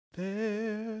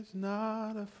There's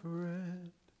not a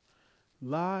friend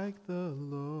like the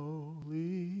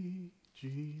lowly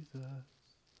Jesus.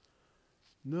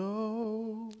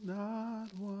 No,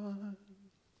 not one.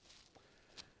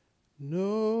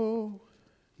 No,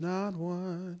 not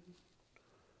one.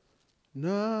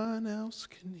 None else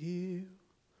can heal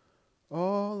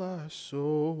all our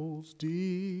souls'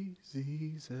 diseases.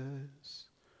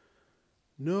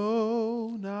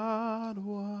 No, not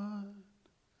one.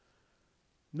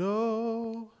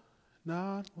 No,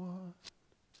 not one.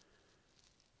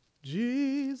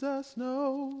 Jesus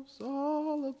knows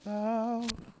all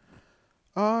about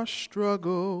our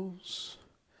struggles,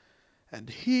 and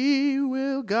he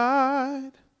will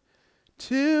guide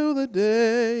till the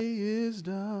day is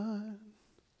done.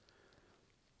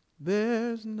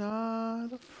 There's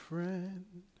not a friend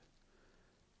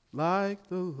like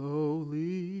the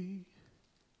lowly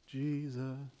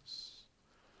Jesus.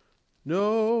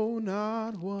 No,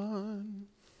 not one.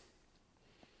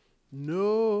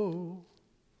 No,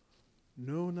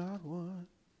 not one.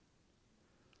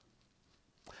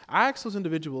 I asked those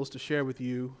individuals to share with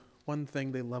you one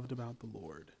thing they loved about the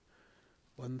Lord,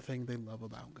 one thing they love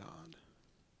about God.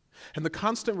 And the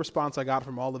constant response I got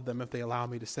from all of them, if they allow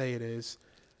me to say it, is,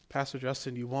 Pastor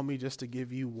Justin, you want me just to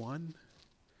give you one?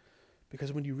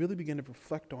 Because when you really begin to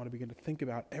reflect on it, begin to think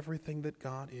about everything that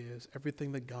God is,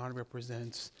 everything that God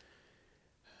represents,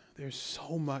 there's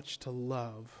so much to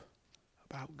love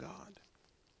about God.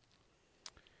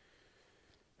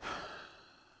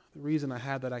 The reason I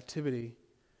had that activity,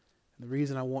 and the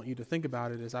reason I want you to think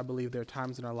about it, is I believe there are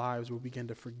times in our lives where we begin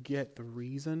to forget the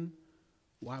reason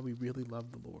why we really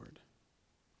love the Lord.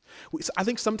 I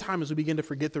think sometimes we begin to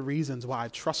forget the reasons why I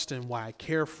trust him, why I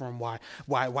care for him, why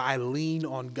I lean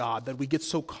on God, that we get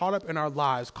so caught up in our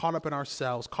lives, caught up in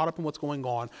ourselves, caught up in what's going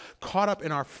on, caught up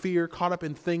in our fear, caught up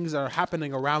in things that are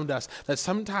happening around us, that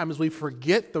sometimes we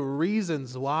forget the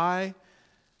reasons why,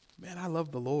 man, I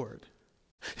love the Lord.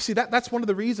 See, that's one of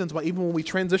the reasons why even when we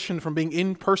transition from being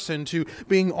in person to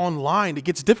being online, it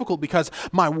gets difficult, because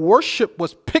my worship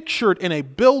was pictured in a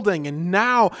building, and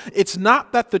now it's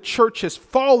not that the church has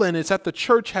fallen, it's that the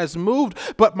church has moved,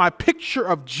 but my picture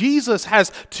of Jesus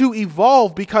has to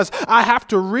evolve, because I have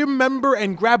to remember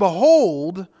and grab a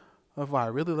hold of why I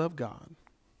really love God.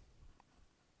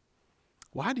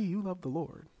 Why do you love the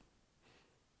Lord?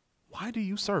 Why do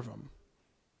you serve him?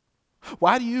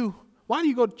 Why do you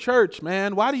go to church,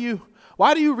 man? Why do you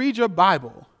read your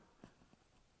Bible?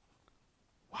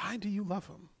 Why do you love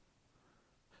him?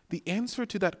 The answer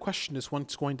to that question is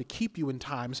what's going to keep you in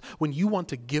times when you want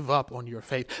to give up on your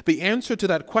faith. The answer to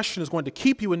that question is going to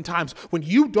keep you in times when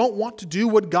you don't want to do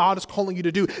what God is calling you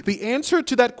to do. The answer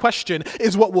to that question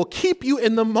is what will keep you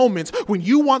in the moments when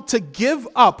you want to give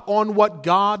up on what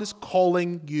God is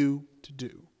calling you to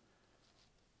do.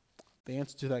 The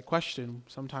answer to that question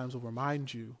sometimes will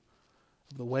remind you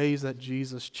of the ways that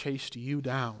Jesus chased you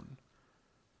down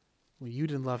when you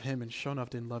didn't love him and sure enough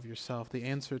didn't love yourself. The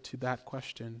answer to that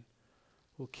question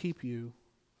will keep you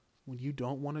when you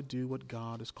don't want to do what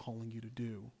God is calling you to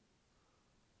do.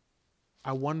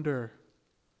 I wonder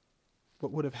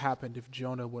what would have happened if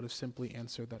Jonah would have simply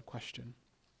answered that question.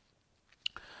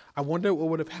 I wonder what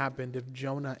would have happened if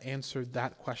Jonah answered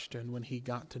that question when he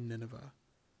got to Nineveh.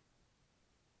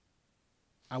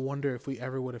 I wonder if we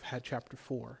ever would have had chapter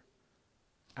 4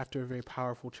 after a very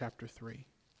powerful chapter 3.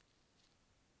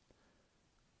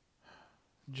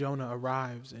 Jonah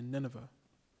arrives in Nineveh.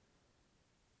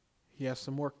 He has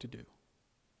some work to do.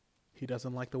 He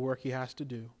doesn't like the work he has to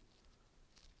do,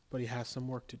 but he has some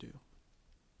work to do.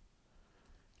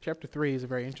 Chapter 3 is a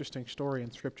very interesting story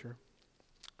in Scripture.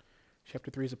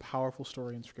 Chapter 3 is a powerful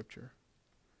story in Scripture.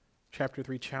 Chapter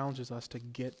 3 challenges us to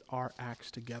get our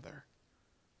acts together.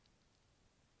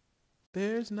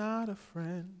 There's not a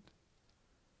friend.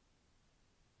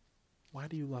 Why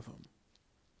do you love him?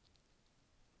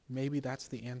 Maybe that's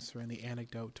the answer and the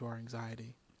antidote to our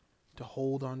anxiety, to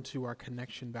hold on to our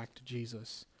connection back to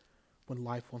Jesus when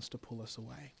life wants to pull us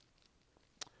away.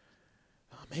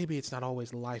 Maybe it's not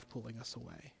always life pulling us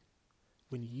away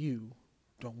when you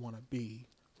don't want to be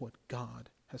what God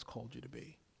has called you to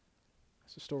be.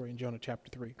 That's the story in Jonah chapter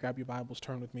 3. Grab your Bibles,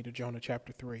 turn with me to Jonah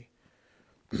chapter 3.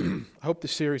 I hope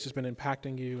this series has been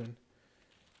impacting you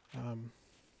and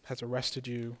has arrested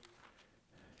you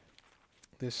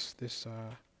this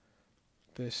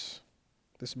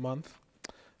month.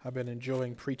 I've been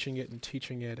enjoying preaching it and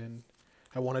teaching it, and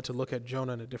I wanted to look at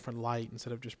Jonah in a different light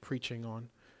instead of just preaching on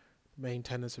the main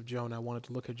tenets of Jonah. I wanted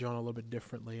to look at Jonah a little bit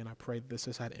differently, and I pray this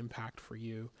has had impact for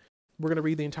you. We're going to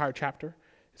read the entire chapter.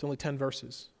 It's only 10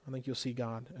 verses. I think you'll see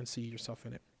God and see yourself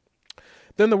in it.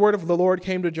 Then the word of the Lord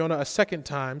came to Jonah a second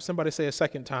time. Somebody say a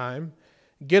second time.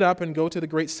 Get up and go to the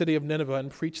great city of Nineveh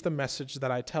and preach the message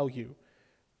that I tell you.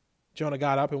 Jonah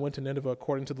got up and went to Nineveh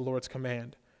according to the Lord's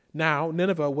command. Now,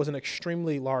 Nineveh was an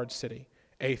extremely large city,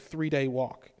 a 3-day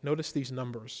walk. Notice these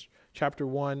numbers. Chapter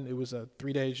 1, it was a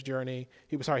 3 days journey.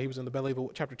 He was in the belly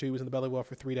of, chapter 2, he was in the belly of whale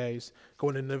for 3 days.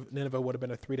 Going to Nineveh would have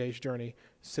been a 3 days journey.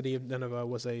 City of Nineveh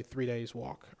was a 3 days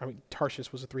walk.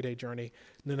 Tarshish was a 3-day journey.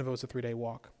 Nineveh was a 3-day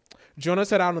walk. Jonah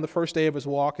set out on the first day of his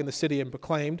walk in the city and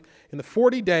proclaimed, in the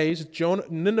 40 days,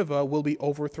 Nineveh will be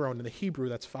overthrown. In the Hebrew,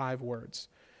 that's 5 words.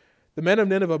 The men of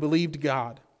Nineveh believed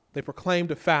God. They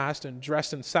proclaimed a fast and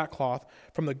dressed in sackcloth,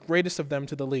 from the greatest of them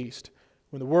to the least.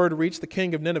 When the word reached the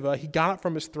king of Nineveh, he got up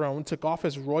from his throne, took off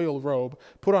his royal robe,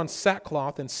 put on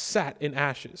sackcloth, and sat in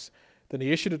ashes. Then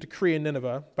he issued a decree in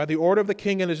Nineveh, by the order of the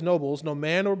king and his nobles, no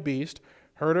man or beast,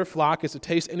 herd or flock is to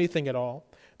taste anything at all.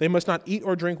 They must not eat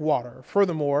or drink water.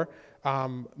 Furthermore,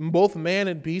 both man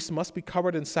and beast must be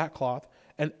covered in sackcloth,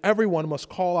 and everyone must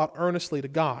call out earnestly to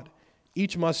God.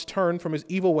 Each must turn from his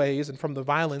evil ways and from the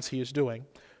violence he is doing.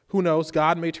 Who knows,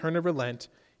 God may turn and relent.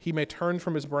 He may turn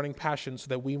from his burning passion so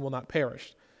that we will not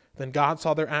perish. Then God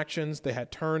saw their actions. They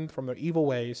had turned from their evil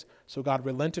ways. So God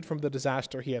relented from the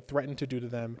disaster he had threatened to do to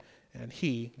them. And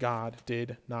he, God,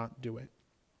 did not do it.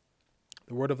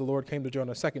 The word of the Lord came to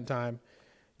Jonah a second time.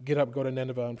 Get up, go to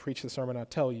Nineveh, and preach the sermon I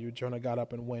tell you. Jonah got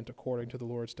up and went according to the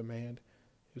Lord's demand.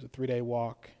 It was a 3-day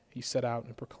walk. He set out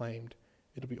and proclaimed,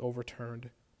 it'll be overturned.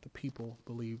 The people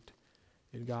believed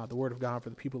in God. The word of God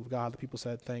for the people of God. The people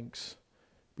said, thanks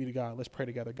be to God. Let's pray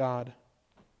together. God,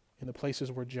 in the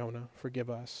places where Jonah, forgive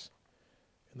us.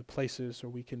 In the places where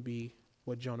we can be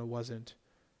what Jonah wasn't,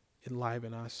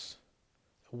 enliven us.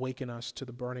 Awaken us to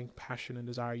the burning passion and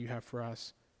desire you have for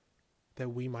us, that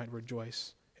we might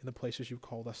rejoice in the places you've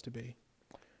called us to be.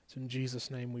 It's in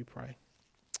Jesus' name we pray.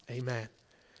 Amen.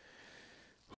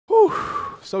 Whew.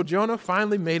 So Jonah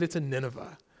finally made it to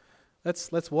Nineveh.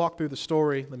 Let's walk through the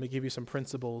story. Let me give you some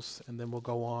principles, and then we'll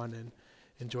go on and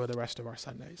enjoy the rest of our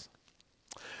Sundays.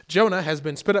 Jonah has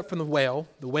been spit up from the whale.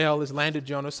 The whale has landed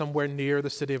Jonah somewhere near the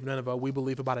city of Nineveh. We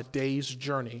believe about a day's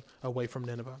journey away from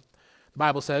Nineveh. The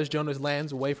Bible says Jonah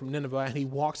lands away from Nineveh, and he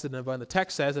walks to Nineveh. And the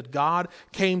text says that God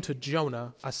came to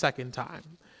Jonah a second time.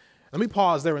 Let me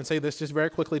pause there and say this just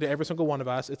very quickly to every single one of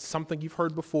us. It's something you've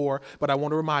heard before, but I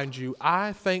want to remind you,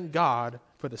 I thank God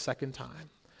for the second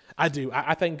time. I do.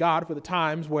 I thank God for the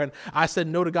times when I said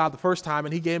no to God the first time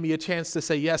and he gave me a chance to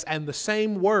say yes. And the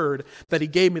same word that he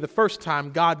gave me the first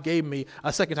time, God gave me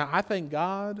a second time. I thank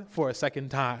God for a second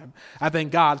time. I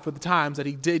thank God for the times that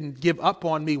he didn't give up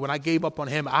on me when I gave up on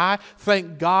him. I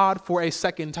thank God for a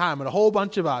second time. And a whole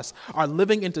bunch of us are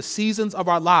living into seasons of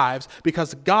our lives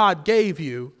because God gave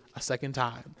you a second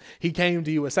time. He came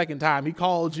to you a second time. He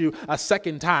called you a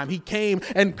second time. He came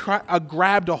and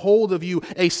grabbed a hold of you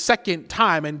a second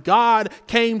time. And God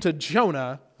came to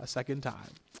Jonah a second time.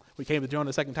 We came to Jonah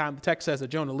a second time. The text says that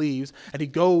Jonah leaves and he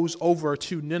goes over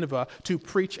to Nineveh to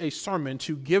preach a sermon,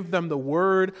 to give them the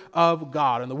word of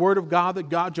God. And the word of God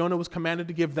that Jonah was commanded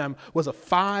to give them was a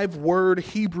 5-word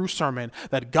Hebrew sermon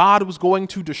that God was going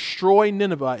to destroy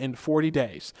Nineveh in 40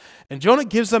 days. And Jonah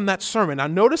gives them that sermon. Now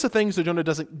notice the things that Jonah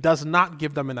does not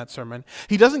give them in that sermon.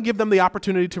 He doesn't give them the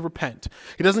opportunity to repent.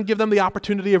 He doesn't give them the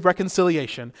opportunity of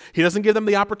reconciliation. He doesn't give them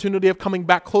the opportunity of coming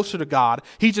back closer to God.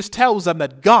 He just tells them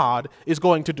that God is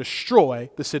going to destroy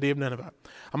the city of Nineveh.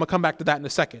 I'm going to come back to that in a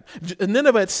second.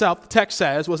 Nineveh itself, the text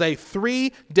says, was a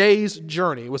 3 days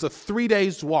journey. It was a 3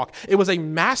 days walk. It was a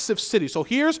massive city. So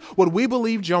here's what we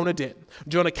believe Jonah did.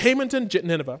 Jonah came into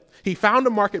Nineveh. He found a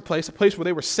marketplace, a place where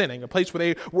they were sinning, a place where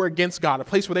they were against God, a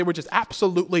place where they were just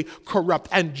absolutely corrupt.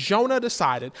 And Jonah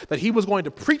decided that he was going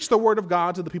to preach the word of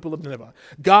God to the people of Nineveh.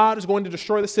 God is going to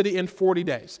destroy the city in 40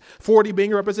 days. 40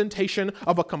 being a representation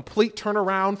of a complete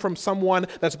turnaround from someone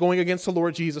that's going against the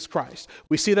Lord Jesus Christ.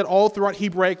 We see that all throughout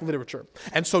Hebraic literature.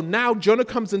 And so now Jonah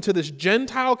comes into this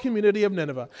Gentile community of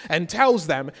Nineveh and tells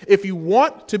them, if you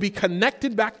want to be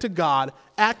connected back to God,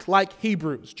 act like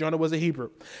Hebrews. Jonah was a Hebrew.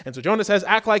 And so Jonah says,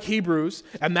 act like Hebrews,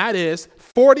 and that is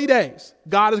 40 days.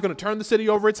 God is going to turn the city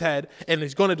over its head, and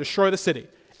he's going to destroy the city.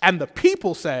 And the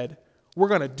people said, we're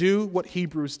going to do what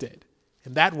Hebrews did.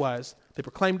 And that was, they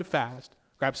proclaimed a fast,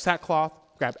 grabbed sackcloth,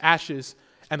 grabbed ashes,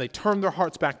 and they turned their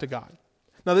hearts back to God.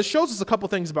 Now, this shows us a couple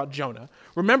things about Jonah.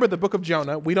 Remember the book of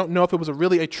Jonah, we don't know if it was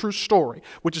really a true story,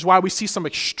 which is why we see some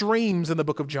extremes in the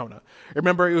book of Jonah.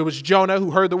 Remember, it was Jonah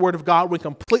who heard the word of God, went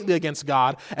completely against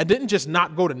God, and didn't just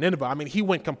not go to Nineveh. I mean, he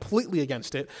went completely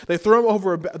against it. They throw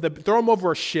him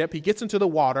over a ship. He gets into the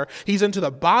water. He's into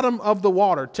the bottom of the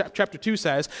water. Chapter 2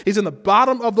 says he's in the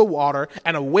bottom of the water,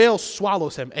 and a whale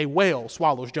swallows him. A whale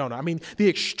swallows Jonah. I mean, the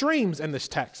extremes in this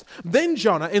text. Then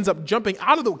Jonah ends up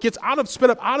spit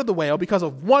up out of the whale because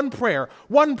of one prayer.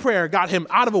 One prayer got him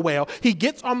out of a whale. He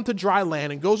gets onto dry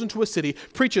land and goes into a city,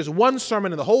 preaches one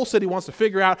sermon, and the whole city wants to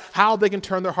figure out how they can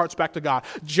turn their hearts back to God.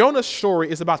 Jonah's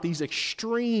story is about these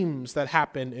extremes that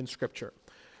happen in Scripture.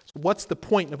 So what's the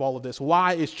point of all of this?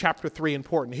 Why is chapter 3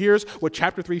 important? Here's what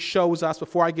chapter 3 shows us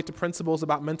before I get to principles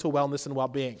about mental wellness and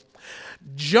well-being.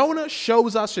 Jonah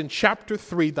shows us in chapter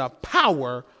 3 the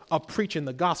power of preaching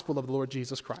the gospel of the Lord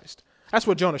Jesus Christ. That's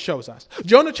what Jonah shows us.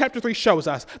 Jonah chapter 3 shows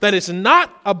us that it's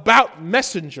not about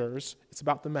messengers, it's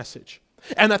about the message.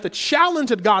 And that the challenge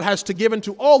that God has to give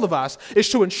to all of us is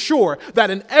to ensure that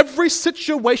in every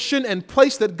situation and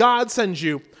place that God sends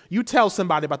you, you tell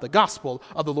somebody about the gospel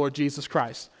of the Lord Jesus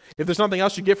Christ. If there's nothing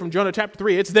else you get from Jonah chapter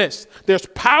 3, it's this. There's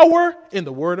power in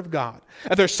the word of God.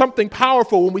 And there's something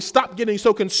powerful when we stop getting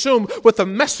so consumed with the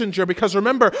messenger, because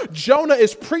remember, Jonah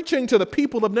is preaching to the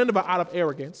people of Nineveh out of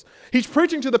arrogance. He's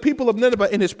preaching to the people of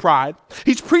Nineveh in his pride.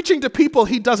 He's preaching to people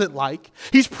he doesn't like.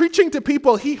 He's preaching to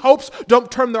people he hopes don't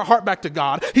turn their heart back to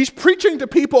God. He's preaching to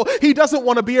people he doesn't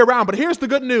want to be around. But here's the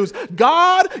good news.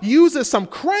 God uses some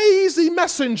crazy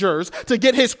messengers to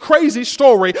get his crazy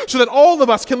story so that all of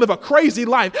us can live a crazy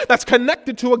life that's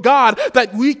connected to a God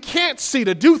that we can't see,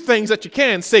 to do things that you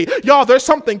can see. Y'all, there's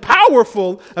something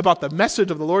powerful about the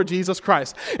message of the Lord Jesus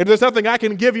Christ. If there's nothing I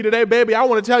can give you today, baby, I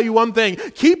want to tell you one thing.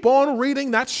 Keep on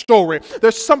reading that story.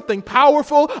 There's something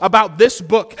powerful about this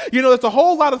book. You know, there's a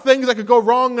whole lot of things that could go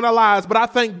wrong in our lives, but I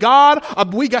thank God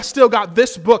still got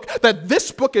this book, that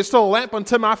this book is still a lamp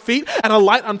unto my feet and a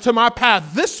light unto my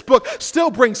path. This book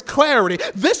still brings clarity.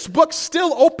 This book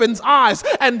still opens eyes.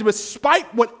 And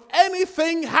despite what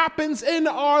anything happens in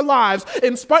our lives,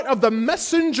 in spite of the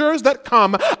messengers that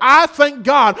come, I thank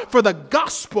God for the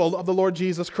gospel of the Lord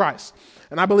Jesus Christ.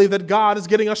 And I believe that God is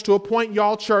getting us to a point,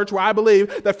 y'all, church, where I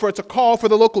believe that it's a call for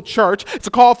the local church. It's a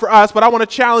call for us, but I want to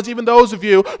challenge even those of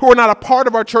you who are not a part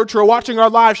of our church or are watching our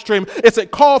live stream. It's a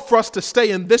call for us to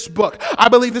stay in this book. I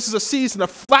believe this is a season of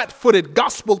flat-footed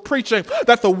gospel preaching,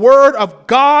 that the word of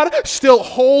God still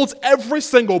holds every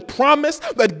single promise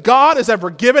that God has ever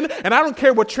given. And I don't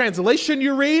care what translation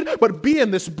you read, but be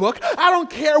in this book. I don't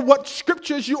care what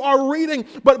scriptures you are reading,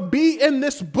 but be in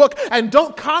this book. And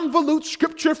don't convolute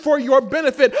scripture for your benefit,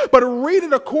 but read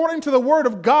it according to the word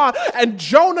of God. And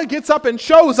Jonah gets up and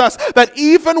shows us that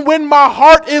even when my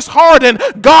heart is hardened,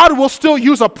 God will still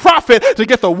use a prophet to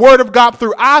get the word of God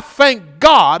through. I thank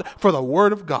God for the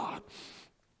word of God.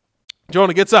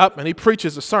 Jonah gets up and he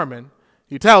preaches a sermon.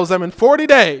 He tells them in 40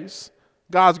 days,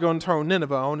 God's going to turn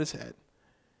Nineveh on his head.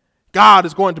 God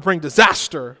is going to bring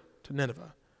disaster to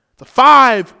Nineveh. It's a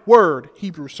 5-word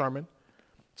Hebrew sermon.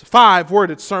 It's a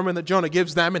 5-worded sermon that Jonah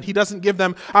gives them, and he doesn't give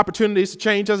them opportunities to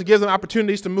change, doesn't give them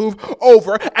opportunities to move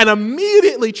over. And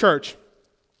immediately, church,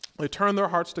 they turn their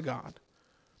hearts to God.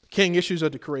 The king issues a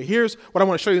decree. Here's what I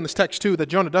want to show you in this text, too, that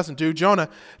Jonah doesn't do. Jonah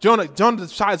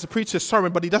decides to preach his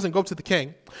sermon, but he doesn't go to the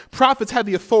king. Prophets had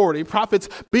the authority. Prophets,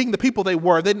 being the people they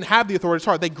were, they didn't have the authority.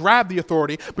 Sorry, they grabbed the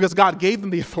authority because God gave them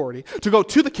the authority to go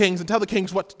to the kings and tell the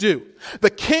kings what to do. The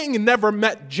king never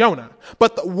met Jonah,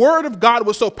 but the word of God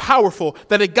was so powerful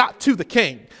that it got to the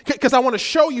king. Because I want to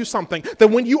show you something, that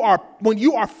when you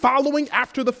are following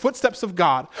after the footsteps of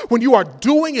God, when you are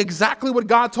doing exactly what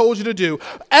God told you to do,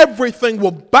 everything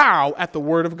will bow at the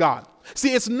word of God.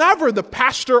 See, it's never the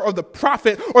pastor or the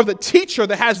prophet or the teacher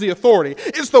that has the authority.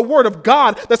 It's the word of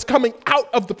God that's coming out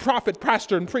of the prophet,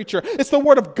 pastor, and preacher. It's the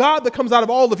word of God that comes out of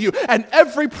all of you. And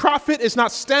every prophet is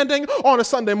not standing on a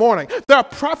Sunday morning. There are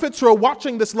prophets who are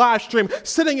watching this live stream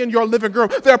sitting in your living room.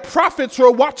 There are prophets who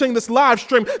are watching this live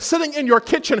stream sitting in your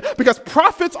kitchen, because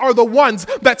prophets are the ones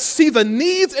that see the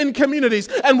needs in communities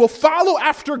and will follow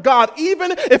after God,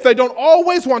 even if they don't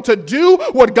always want to do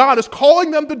what God is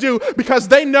calling them to do, because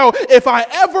they know if I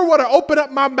ever want to open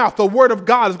up my mouth, the word of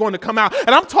God is going to come out.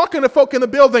 And I'm talking to folk in the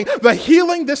building. The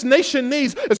healing this nation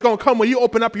needs is going to come when you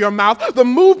open up your mouth. The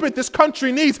movement this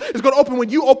country needs is going to open when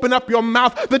you open up your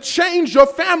mouth. The change your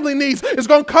family needs is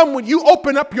going to come when you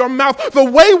open up your mouth. The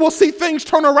way we'll see things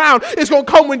turn around is going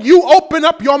to come when you open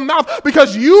up your mouth,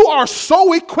 because you are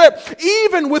so equipped,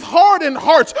 even with hardened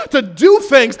hearts, to do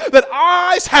things that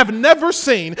eyes have never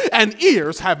seen and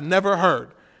ears have never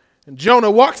heard. And Jonah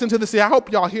walks into the city. I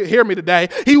hope y'all hear me today.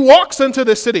 He walks into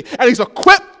the city and he's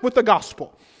equipped with the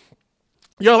gospel.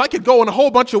 I could go in a whole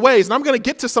bunch of ways, and I'm going to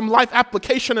get to some life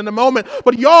application in a moment.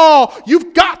 But y'all,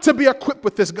 you've got to be equipped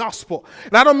with this gospel.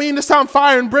 And I don't mean to sound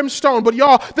fire and brimstone, but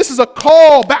y'all, this is a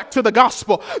call back to the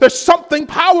gospel. There's something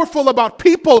powerful about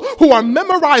people who are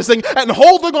memorizing and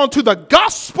holding on to the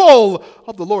gospel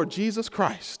of the Lord Jesus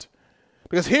Christ.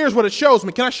 Because here's what it shows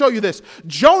me. Can I show you this?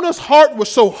 Jonah's heart was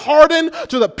so hardened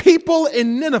to the people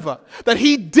in Nineveh that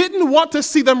he didn't want to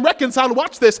see them reconciled.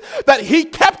 Watch this. That he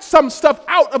kept some stuff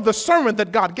out of the sermon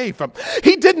that God gave him.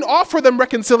 He didn't offer them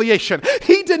reconciliation.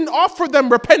 He didn't offer them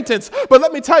repentance. But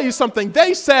let me tell you something.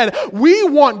 They said, we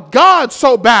want God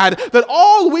so bad that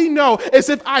all we know is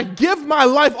if I give my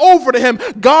life over to him,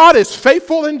 God is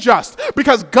faithful and just.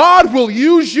 Because God will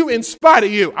use you in spite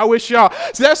of you. I wish y'all.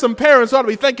 See, there's some parents who ought to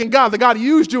be thanking God that God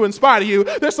used you in spite of you.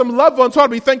 There's some loved ones who ought to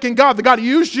be thanking God that God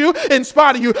used you in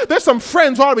spite of you. There's some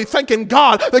friends who ought to be thanking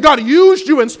God that God used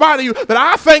you in spite of you. That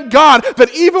I thank God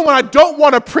that even when I don't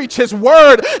want to preach his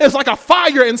word, it's like a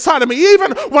fire inside of me.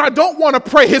 Even when I don't want to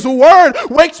pray, his word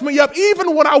wakes me up.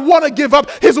 Even when I want to give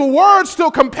up, his word still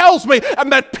compels me.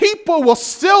 And that people will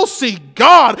still see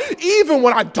God even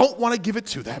when I don't want to give it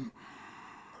to them.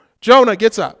 Jonah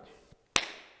gets up.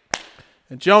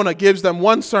 And Jonah gives them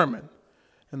one sermon.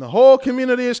 And the whole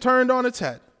community is turned on its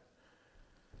head.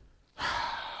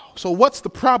 So what's the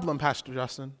problem, Pastor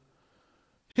Justin?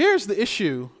 Here's the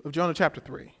issue of Jonah chapter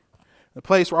 3, the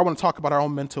place where I want to talk about our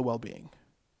own mental well-being.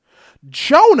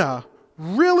 Jonah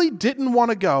really didn't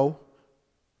want to go.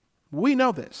 We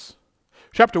know this.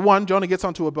 Chapter 1, Jonah gets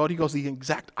onto a boat. He goes the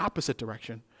exact opposite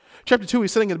direction. Chapter 2,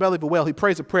 he's sitting in the belly of a whale. He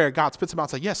prays a prayer. God spits him out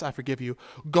and says, yes, I forgive you.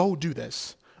 Go do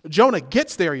this. Jonah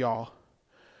gets there, y'all.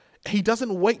 He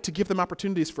doesn't wait to give them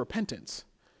opportunities for repentance.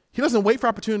 He doesn't wait for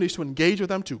opportunities to engage with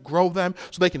them, to grow them,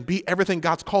 so they can be everything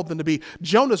God's called them to be.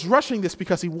 Jonah's rushing this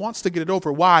because he wants to get it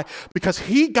over. Why? Because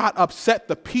he got upset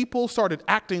the people started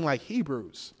acting like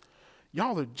Hebrews.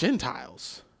 Y'all are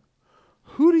Gentiles.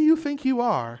 Who do you think you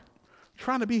are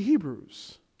trying to be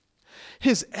Hebrews?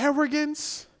 His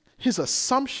arrogance, his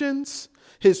assumptions,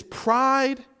 his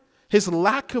pride, his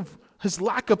lack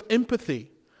of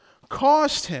empathy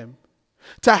caused him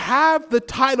to have the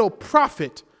title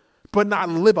prophet, but not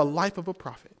live a life of a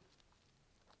prophet.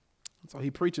 So he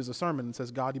preaches a sermon and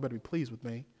says, God, you better be pleased with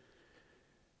me.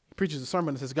 He preaches a sermon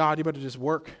and says, God, you better just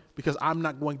work because I'm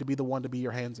not going to be the one to be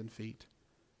your hands and feet.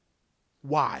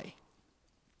 Why?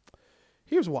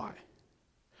 Here's why.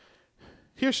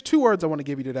 Here's two words I want to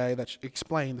give you today that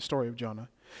explain the story of Jonah.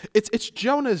 It's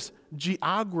Jonah's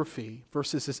geography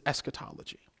versus his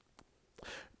eschatology.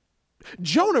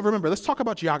 Jonah, remember, let's talk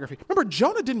about geography. Remember,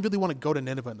 Jonah didn't really want to go to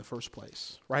Nineveh in the first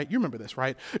place, right? You remember this,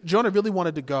 right? Jonah really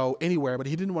wanted to go anywhere, but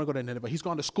he didn't want to go to Nineveh. He's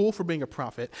gone to school for being a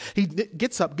prophet. He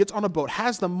gets up, gets on a boat,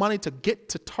 has the money to get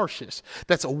to Tarshish.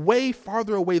 That's way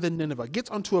farther away than Nineveh. Gets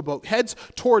onto a boat, heads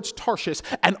towards Tarshish,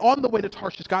 and on the way to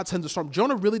Tarshish, God sends a storm.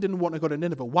 Jonah really didn't want to go to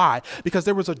Nineveh. Why? Because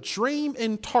there was a dream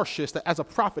in Tarshish that as a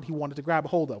prophet he wanted to grab a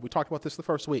hold of. We talked about this the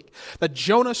first week. That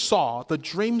Jonah saw the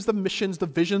dreams, the missions, the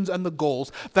visions, and the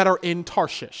goals that are in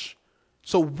Tarshish.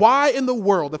 So why in the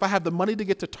world, if I have the money to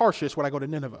get to Tarshish, would I go to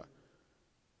Nineveh?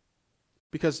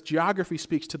 Because geography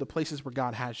speaks to the places where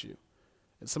God has you.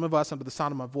 And some of us, under the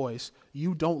sound of my voice,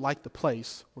 you don't like the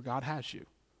place where God has you.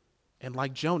 And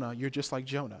like Jonah, you're just like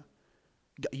Jonah.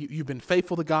 You've been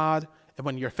faithful to God, and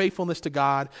when your faithfulness to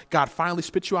God, God finally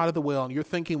spits you out of the whale, and you're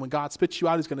thinking when God spits you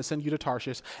out, he's going to send you to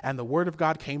Tarshish, and the word of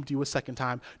God came to you a second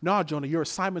time. No, Jonah, your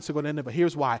assignment's to go to Nineveh.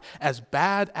 Here's why. As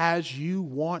bad as you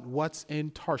want what's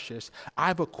in Tarshish,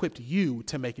 I've equipped you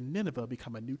to make Nineveh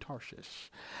become a new Tarshish.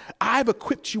 I've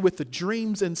equipped you with the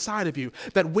dreams inside of you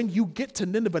that when you get to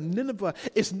Nineveh, Nineveh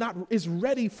is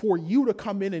ready for you to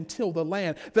come in and till the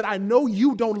land. That I know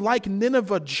you don't like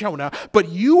Nineveh, Jonah, but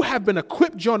you have been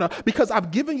equipped, Jonah, because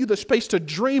I've given you the space to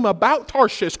dream about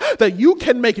Tarshish, that you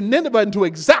can make Nineveh into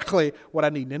exactly what I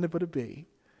need Nineveh to be.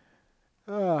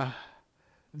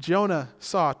 Jonah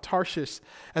saw Tarshish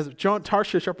as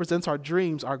Tarshish represents our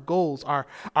dreams, our goals, our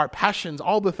passions,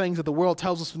 all the things that the world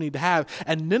tells us we need to have,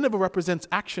 and Nineveh represents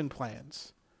action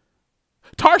plans.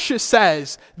 Tarshish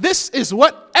says, this is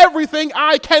what everything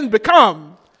I can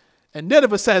become. And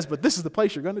Nineveh says, but this is the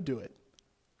place you're going to do it.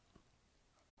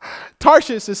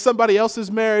 Tarshish is somebody else's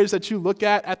marriage that you look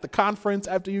at the conference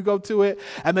after you go to it,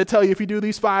 and they tell you if you do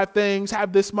these 5 things,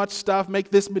 have this much stuff, make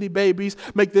this many babies,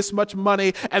 make this much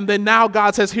money, and then now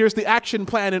God says, here's the action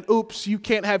plan, and oops, you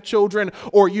can't have children,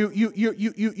 or you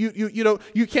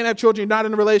can't have children, you're not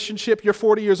in a relationship, you're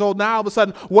 40 years old, now all of a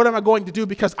sudden, what am I going to do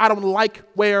because I don't like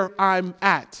where I'm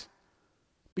at?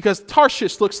 Because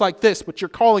Tarshish looks like this, but you're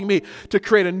calling me to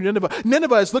create a new Nineveh.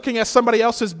 Nineveh is looking at somebody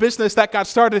else's business that got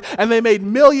started and they made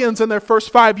millions in their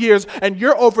first 5 years, and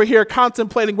you're over here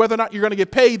contemplating whether or not you're going to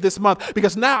get paid this month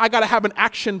because now I got to have an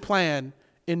action plan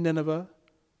in Nineveh.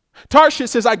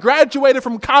 Tarshish says, I graduated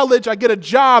from college, I get a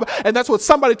job, and that's what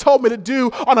somebody told me to do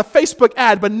on a Facebook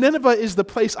ad. But Nineveh is the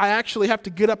place I actually have to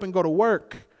get up and go to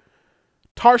work.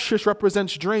 Tarshish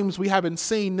represents dreams we haven't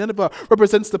seen. Nineveh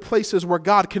represents the places where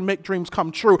God can make dreams come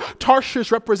true.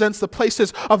 Tarshish represents the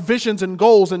places of visions and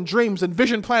goals and dreams and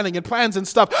vision planning and plans and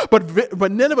stuff.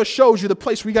 But Nineveh shows you the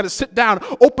place where you got to sit down,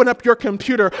 open up your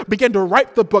computer, begin to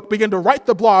write the book, begin to write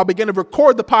the blog, begin to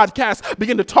record the podcast,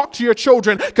 begin to talk to your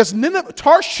children. Because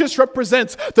Tarshish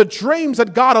represents the dreams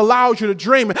that God allows you to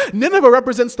dream. Nineveh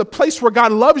represents the place where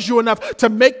God loves you enough to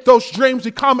make those dreams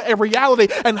become a reality.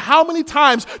 And how many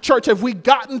times, church, have we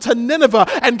gotten to Nineveh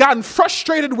and gotten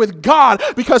frustrated with God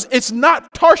because it's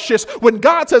not Tarshish when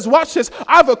God says, watch this,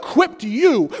 I've equipped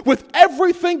you with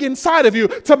everything inside of you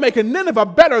to make a Nineveh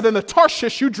better than the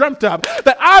Tarshish you dreamt of.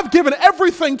 That I've given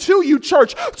everything to you,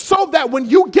 church, so that when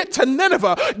you get to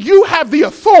Nineveh, you have the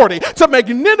authority to make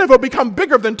Nineveh become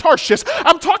bigger than Tarshish.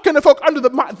 I'm talking to folk under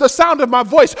the sound of my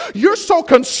voice. You're so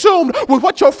consumed with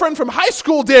what your friend from high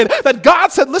school did that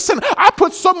God said, listen, I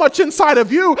put so much inside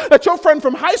of you that your friend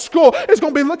from high school is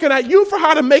going to be looking at you for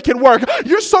how to make it work.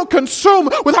 You're so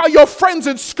consumed with how your friends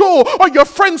in school or your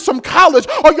friends from college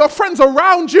or your friends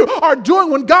around you are doing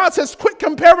when God says, quit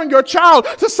comparing your child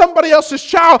to somebody else's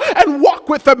child and walk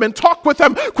with them and talk with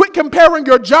them. Quit comparing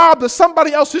your job to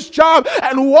somebody else's job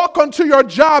and walk onto your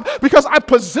job because I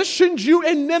positioned you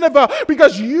in Nineveh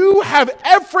because you have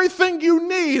everything you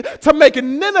need to make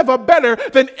Nineveh better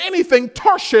than anything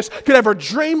Tarshish could ever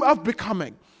dream of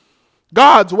becoming.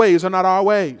 God's ways are not our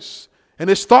ways. And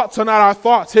his thoughts are not our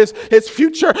thoughts. His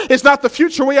future is not the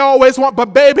future we always want.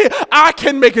 But baby, I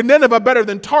can make Nineveh better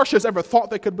than Tarshish ever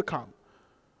thought they could become.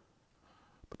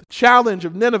 But the challenge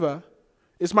of Nineveh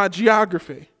is my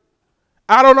geography.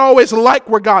 I don't always like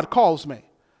where God calls me.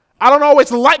 I don't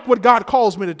always like what God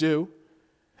calls me to do.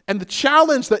 And the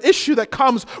challenge, the issue that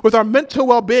comes with our mental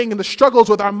well-being and the struggles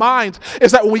with our minds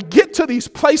is that when we get to these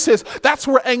places, that's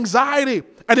where anxiety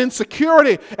and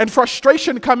insecurity and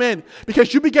frustration come in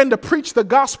because you begin to preach the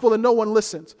gospel and no one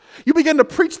listens. You begin to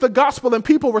preach the gospel and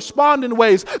people respond in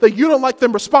ways that you don't like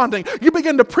them responding. You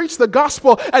begin to preach the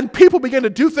gospel and people begin to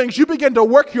do things. You begin to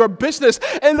work your business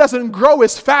and it doesn't grow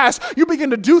as fast. You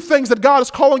begin to do things that God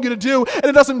is calling you to do and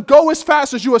it doesn't go as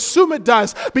fast as you assume it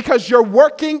does because you're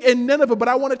working in Nineveh. But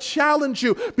I want to challenge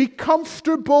you. Be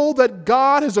comfortable that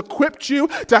God has equipped you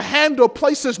to handle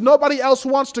places nobody else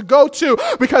wants to go to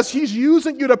because he's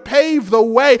using you to pave the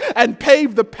way and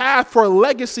pave the path for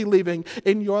legacy leaving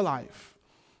in your life.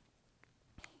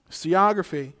 It's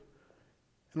geography.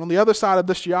 And on the other side of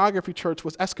this geography, church,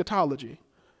 was eschatology.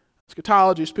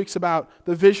 Eschatology speaks about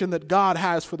the vision that God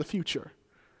has for the future.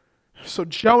 So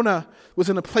Jonah was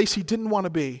in a place he didn't want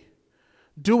to be,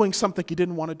 doing something he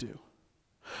didn't want to do.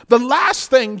 The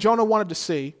last thing Jonah wanted to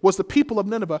see was the people of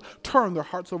Nineveh turn their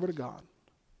hearts over to God.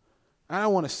 I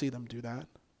don't want to see them do that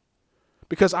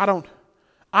because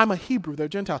I'm a Hebrew, they're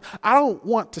Gentiles. I don't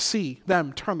want to see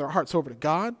them turn their hearts over to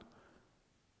God.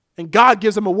 And God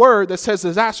gives them a word that says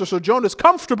disaster. So Jonah's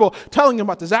comfortable telling them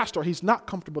about disaster. He's not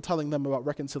comfortable telling them about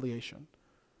reconciliation.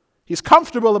 He's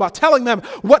comfortable about telling them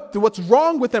what's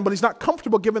wrong with them, but he's not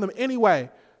comfortable giving them any way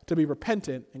to be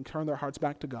repentant and turn their hearts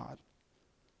back to God.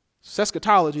 So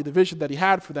eschatology, the vision that he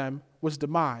had for them, was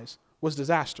demise, was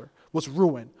disaster, was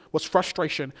ruin, was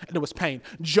frustration, and it was pain.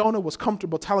 Jonah was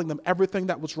comfortable telling them everything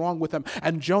that was wrong with them.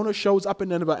 And Jonah shows up in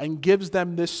Nineveh and gives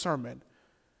them this sermon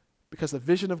because the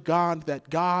vision of God that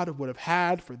God would have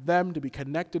had for them to be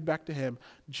connected back to him,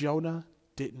 Jonah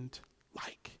didn't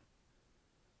like.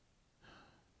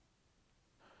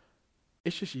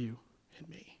 It's just you and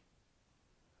me.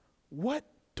 What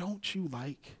don't you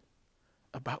like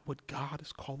about what God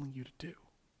is calling you to do?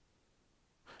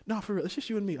 No, for real, it's just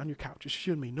you and me on your couch. It's just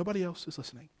you and me. Nobody else is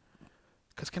listening.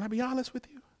 Because can I be honest with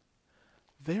you?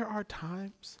 There are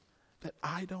times that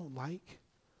I don't like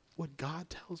what God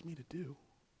tells me to do.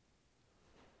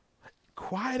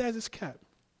 Quiet as it's kept.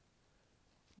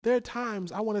 There are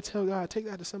times I want to tell God, take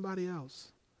that to somebody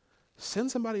else.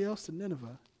 Send somebody else to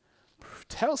Nineveh.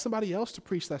 Tell somebody else to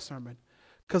preach that sermon.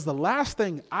 Because the last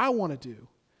thing I want to do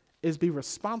is be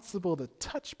responsible to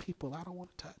touch people I don't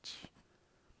want to touch.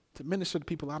 To minister to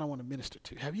people I don't want to minister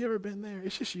to. Have you ever been there?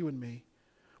 It's just you and me.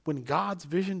 When God's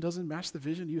vision doesn't match the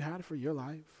vision you had for your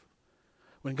life.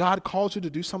 When God calls you to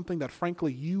do something that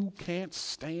frankly you can't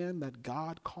stand, that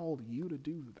God called you to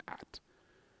do that.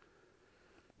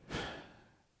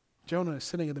 Jonah is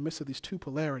sitting in the midst of these two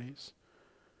polarities.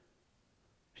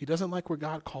 He doesn't like where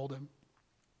God called him.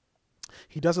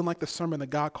 He doesn't like the sermon that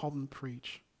God called him to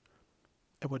preach.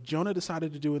 And what Jonah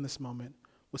decided to do in this moment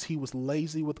was he was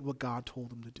lazy with what God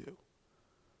told him to do.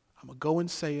 I'm going to go and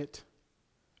say it,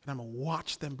 and I'm going to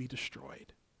watch them be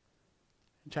destroyed.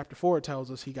 In chapter 4, it tells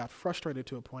us he got frustrated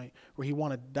to a point where he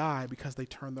wanted to die because they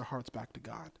turned their hearts back to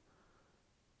God.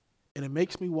 And it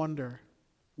makes me wonder,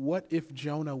 what if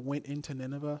Jonah went into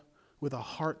Nineveh with a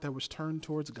heart that was turned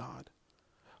towards God,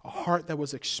 a heart that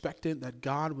was expectant that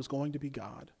God was going to be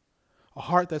God, a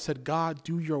heart that said, God,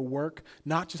 do your work,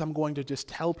 not just I'm going to just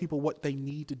tell people what they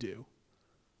need to do.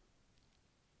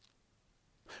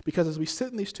 Because as we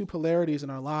sit in these two polarities in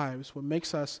our lives, what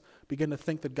makes us begin to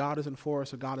think that God isn't for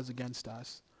us or God is against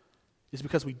us is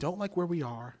because we don't like where we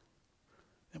are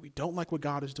and we don't like what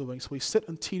God is doing. So we sit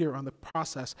and teeter on the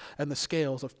process and the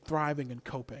scales of thriving and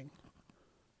coping.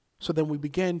 So then we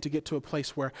begin to get to a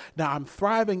place where now I'm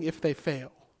thriving if they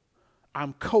fail.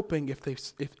 I'm coping if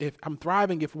I'm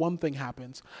thriving if one thing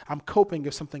happens. I'm coping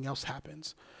if something else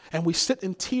happens. And we sit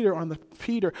and teeter on the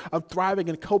teeter of thriving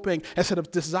and coping instead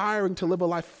of desiring to live a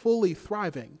life fully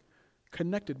thriving,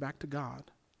 connected back to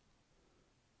God.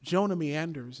 Jonah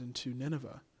meanders into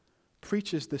Nineveh,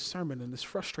 preaches this sermon, and is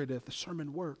frustrated that the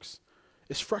sermon works.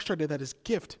 Is frustrated that his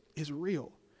gift is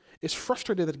real. Is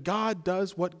frustrated that God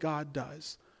does what God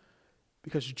does.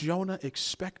 Because Jonah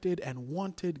expected and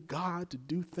wanted God to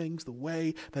do things the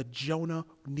way that Jonah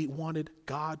wanted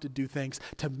God to do things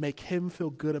to make him feel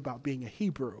good about being a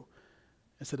Hebrew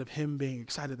instead of him being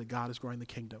excited that God is growing the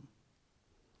kingdom.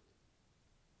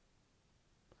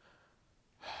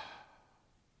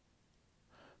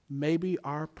 Maybe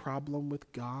our problem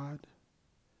with God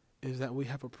is that we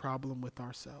have a problem with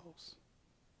ourselves.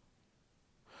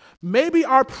 Maybe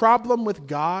our problem with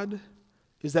God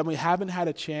is that we haven't had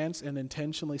a chance and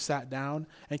intentionally sat down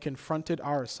and confronted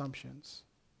our assumptions.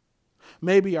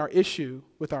 Maybe our issue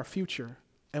with our future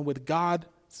and with God's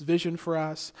vision for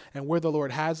us and where the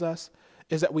Lord has us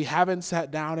is that we haven't sat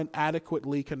down and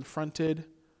adequately confronted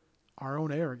our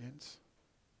own arrogance.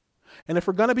 And if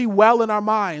we're going to be well in our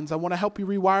minds, I want to help you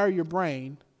rewire your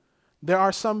brain. There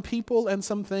are some people and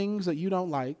some things that you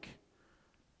don't like.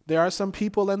 There are some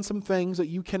people and some things that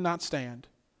you cannot stand.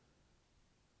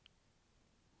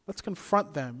 Let's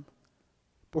confront them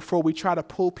before we try to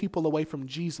pull people away from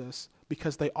Jesus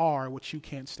because they are what you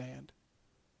can't stand.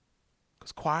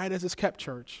 Because quiet as it's kept,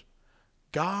 church,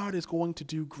 God is going to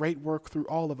do great work through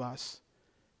all of us,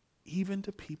 even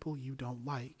to people you don't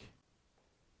like.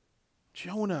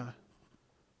 Jonah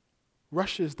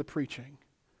rushes the preaching.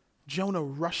 Jonah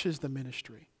rushes the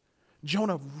ministry.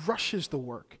 Jonah rushes the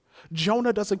work.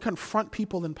 Jonah doesn't confront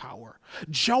people in power.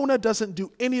 Jonah doesn't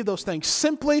do any of those things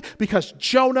simply because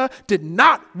Jonah did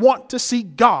not want to see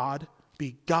God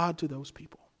be God to those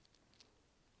people.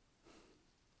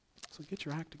 So get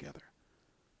your act together.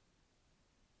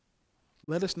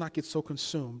 Let us not get so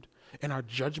consumed in our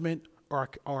judgment or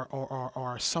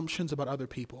our assumptions about other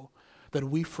people that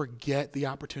we forget the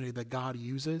opportunity that God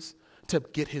uses to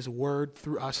get his word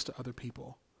through us to other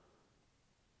people.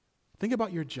 Think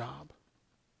about your job.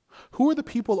 Who are the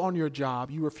people on your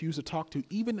job you refuse to talk to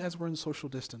even as we're in social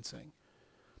distancing?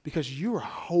 Because you're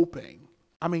hoping,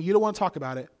 you don't want to talk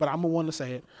about it, but I'm the one to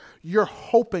say it. You're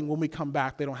hoping when we come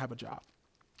back they don't have a job.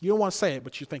 You don't want to say it,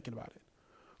 but you're thinking about it.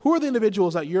 Who are the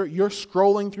individuals that you're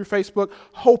scrolling through Facebook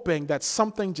hoping that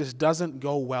something just doesn't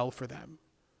go well for them?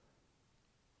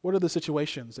 What are the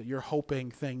situations that you're hoping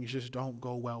things just don't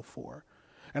go well for?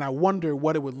 And I wonder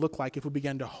what it would look like if we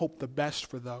began to hope the best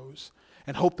for those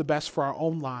and hope the best for our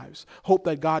own lives. Hope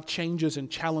that God changes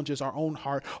and challenges our own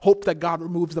heart. Hope that God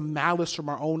removes the malice from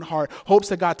our own heart. Hopes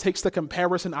that God takes the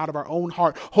comparison out of our own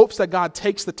heart. Hopes that God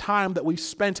takes the time that we've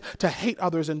spent to hate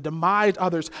others and demise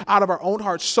others out of our own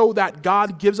hearts so that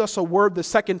God gives us a word the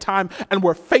second time and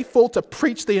we're faithful to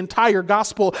preach the entire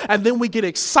gospel, and then we get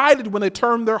excited when they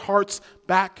turn their hearts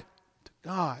back to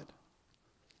God.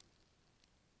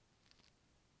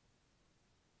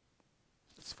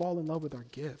 Let's fall in love with our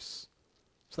gifts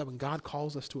so that when God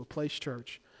calls us to a place,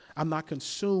 church, I'm not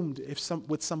consumed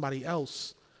with somebody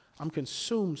else. I'm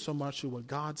consumed so much with what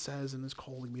God says and is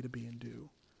calling me to be and do.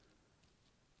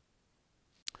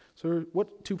 So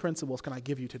what two principles can I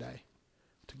give you today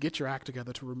to get your act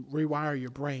together, to rewire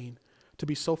your brain, to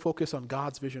be so focused on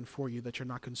God's vision for you that you're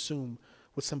not consumed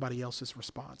with somebody else's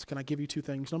response? Can I give you two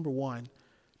things? Number one,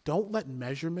 don't let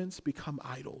measurements become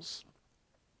idols.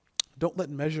 Don't let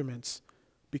measurements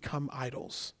become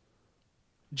idols.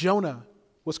 Jonah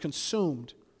was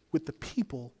consumed with the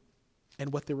people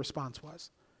and what their response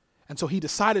was. And so he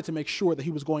decided to make sure that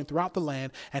he was going throughout the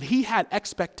land, and he had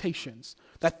expectations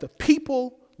that the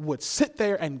people would sit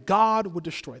there and God would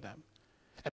destroy them.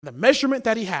 And the measurement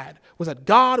that he had was that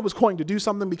God was going to do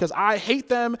something because I hate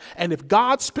them. And if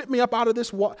God spit me up out of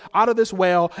this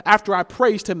well after I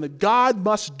praised him, that God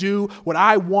must do what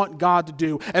I want God to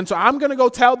do. And so I'm going to go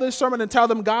tell this sermon and tell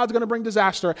them God's going to bring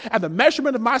disaster. And the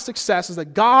measurement of my success is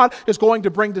that God is going to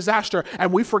bring disaster.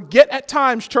 And we forget at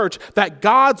times, church, that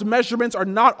God's measurements are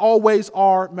not always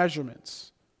our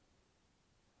measurements.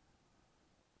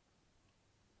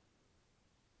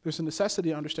 There's a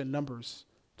necessity to understand numbers.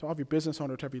 To all of your business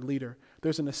owner, to every leader,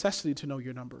 there's a necessity to know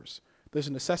your numbers. There's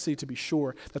a necessity to be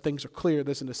sure that things are clear.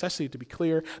 There's a necessity to be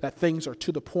clear that things are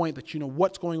to the point that you know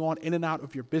what's going on in and out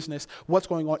of your business, what's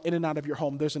going on in and out of your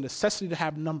home. There's a necessity to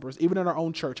have numbers. Even in our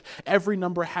own church, every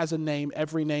number has a name.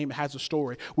 Every name has a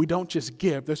story. We don't just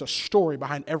give. There's a story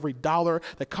behind every dollar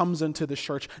that comes into the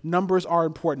church. Numbers are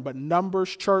important, but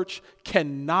numbers, church,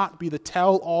 cannot be the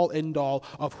tell-all, end-all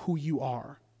of who you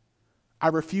are. I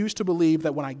refuse to believe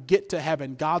that when I get to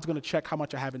heaven, God's going to check how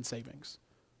much I have in savings.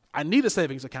 I need a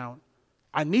savings account.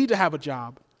 I need to have a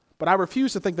job. But I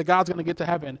refuse to think that God's going to get to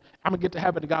heaven. I'm going to get to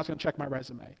heaven and God's going to check my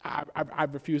resume. I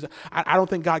refuse. I don't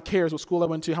think God cares what school I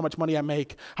went to, how much money I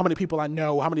make, how many people I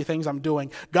know, how many things I'm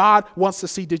doing. God wants to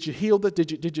see, did you heal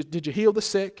did you heal the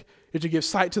sick? Did you give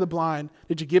sight to the blind?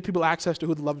 Did you give people access to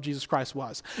who the love of Jesus Christ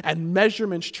was? And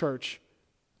measurements, church,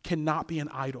 cannot be an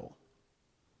idol.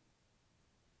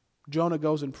 Jonah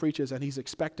goes and preaches, and he's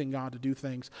expecting God to do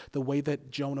things the way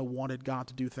that Jonah wanted God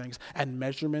to do things, and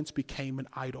measurements became an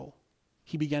idol.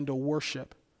 He began to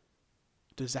worship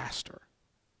disaster.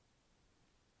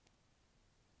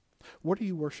 What are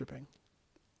you worshiping?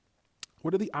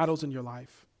 What are the idols in your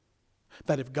life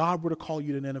that if God were to call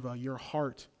you to Nineveh, your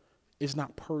heart is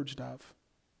not purged of?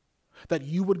 That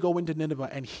you would go into Nineveh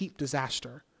and heap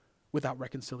disaster without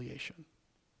reconciliation?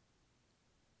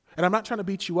 And I'm not trying to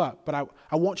beat you up, but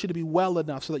I want you to be well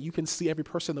enough so that you can see every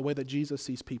person the way that Jesus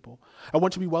sees people. I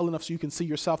want you to be well enough so you can see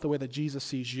yourself the way that Jesus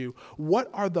sees you. What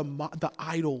are the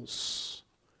idols,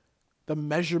 the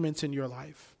measurements in your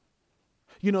life?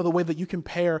 You know, the way that you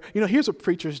compare. You know, here's what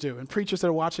preachers do, and preachers that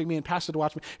are watching me and pastors that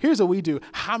watch me. Here's what we do.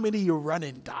 How many you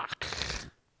running, Doc?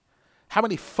 How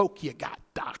many folk you got,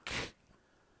 Doc?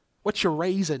 What you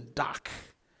raising, Doc?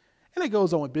 And it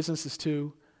goes on with businesses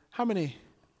too. How many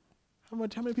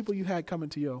people you had coming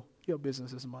to your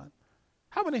business this month?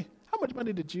 How much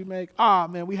money did you make?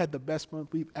 Man, we had the best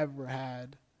month we've ever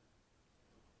had.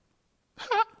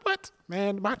 What?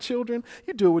 Man, my children,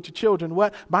 you do it with your children.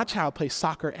 What? My child plays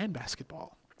soccer and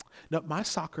basketball. No, my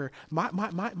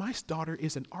daughter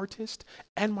is an artist,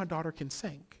 and my daughter can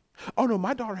sing. Oh no,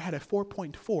 my daughter had a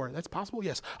 4.4. That's possible?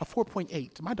 Yes, a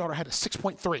 4.8. My daughter had a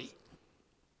 6.3.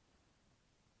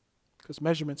 Because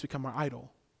measurements become our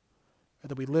idol. And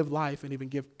that we live life and even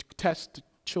give tests to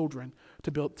children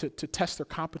to test their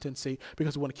competency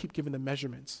because we want to keep giving them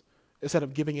measurements instead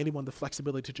of giving anyone the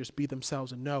flexibility to just be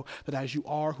themselves and know that as you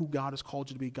are who God has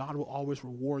called you to be, God will always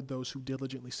reward those who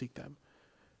diligently seek them.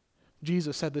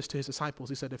 Jesus said this to his disciples.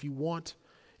 He said, if you want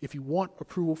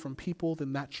approval from people,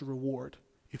 then that's your reward.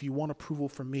 If you want approval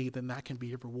from me, then that can be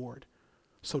your reward.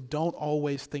 So don't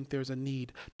always think there's a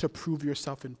need to prove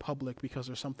yourself in public because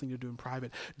there's something to do in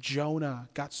private. Jonah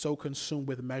got so consumed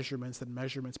with measurements that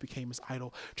measurements became his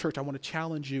idol. Church, I want to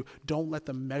challenge you. Don't let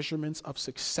the measurements of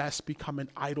success become an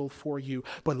idol for you,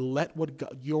 but let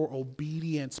your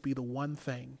obedience be the one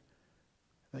thing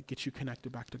that gets you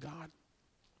connected back to God.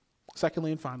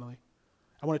 Secondly and finally,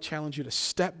 I want to challenge you to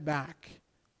step back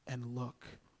and look.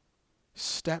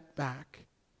 Step back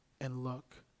and look.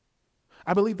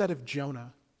 I believe that if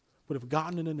Jonah would have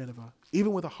gotten into Nineveh,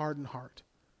 even with a hardened heart,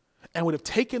 and would have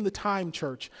taken the time,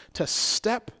 church, to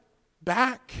step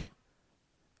back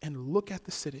and look at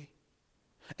the city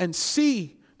and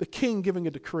see the king giving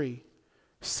a decree,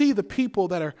 see the people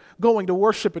that are going to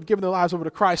worship and giving their lives over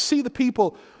to Christ, see the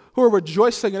people who are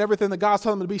rejoicing in everything that God's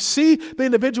telling them to be, see the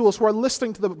individuals who are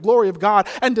listening to the glory of God,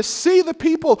 and to see the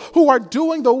people who are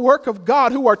doing the work of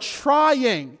God, who are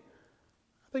trying.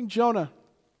 I think Jonah,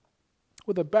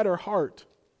 with a better heart,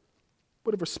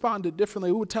 would have responded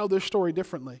differently. We would tell this story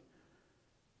differently.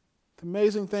 The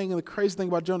amazing thing and the crazy thing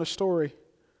about Jonah's story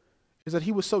is that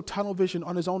he was so tunnel vision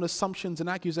on his own assumptions and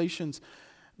accusations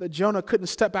that Jonah couldn't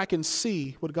step back and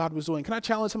see what God was doing. Can I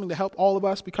challenge something to help all of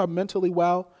us become mentally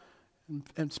well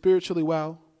and spiritually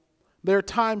well? There are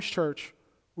times, church,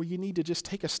 where you need to just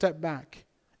take a step back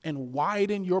and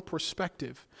widen your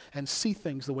perspective and see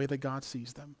things the way that God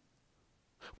sees them.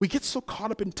 We get so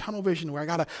caught up in tunnel vision where I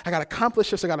gotta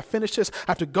accomplish this, I gotta finish this,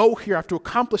 I have to go here, I have to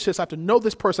accomplish this, I have to know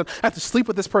this person, I have to sleep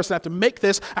with this person, I have to make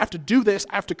this, I have to do this,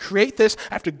 I have to create this,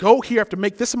 I have to go here, I have to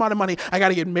make this amount of money, I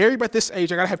gotta get married by this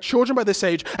age, I gotta have children by this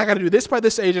age, I gotta do this by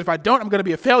this age, and if I don't, I'm gonna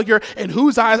be a failure. In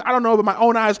whose eyes? I don't know, but my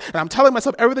own eyes, and I'm telling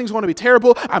myself everything's gonna be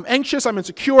terrible. I'm anxious, I'm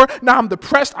insecure, now I'm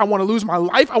depressed, I wanna lose my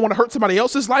life, I wanna hurt somebody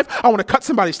else's life, I wanna cut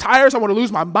somebody's tires, I wanna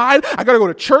lose my mind, I gotta go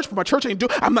to church, but my church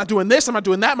I'm not doing this, I'm not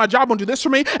doing that, my job won't do this for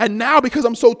me, and now because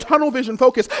I'm so tunnel vision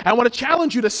focused, I want to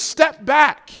challenge you to step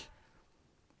back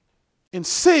and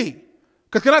see.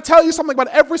 Because can I tell you something about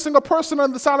every single person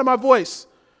on the sound of my voice?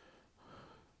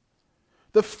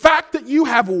 The fact that you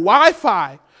have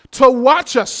Wi-Fi to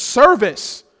watch a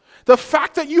service, the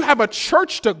fact that you have a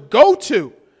church to go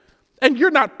to, and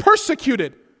you're not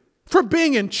persecuted for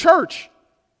being in church,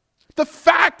 the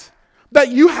fact that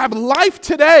you have life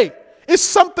today is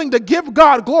something to give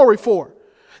God glory for.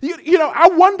 You know, I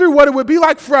wonder what it would be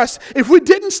like for us if we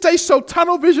didn't stay so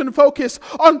tunnel vision focused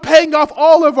on paying off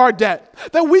all of our debt,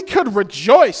 that we could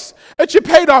rejoice that you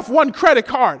paid off one credit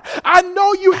card. I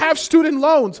know you have student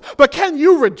loans, but can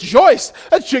you rejoice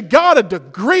that you got a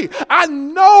degree? I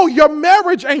know your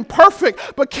marriage ain't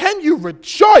perfect, but can you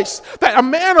rejoice that a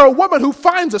man or a woman who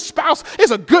finds a spouse is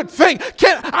a good thing?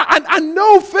 I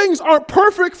know things aren't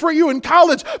perfect for you in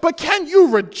college, but can you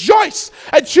rejoice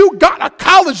that you got a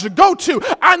college to go to?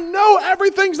 I know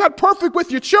everything's not perfect with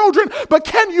your children, but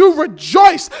can you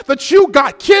rejoice that you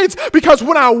got kids? Because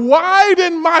when I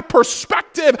widen my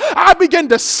perspective, I begin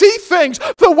to see things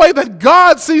the way that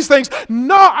God sees things.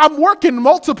 No, I'm working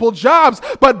multiple jobs,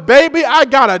 but baby, I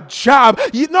got a job.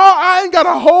 You know, I ain't got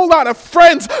a whole lot of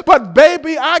friends, but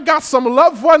baby, I got some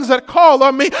loved ones that call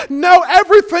on me. No,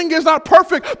 everything is not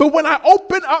perfect, but when I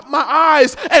open up my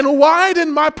eyes and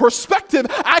widen my perspective,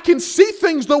 I can see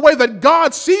things the way that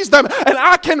God sees them, and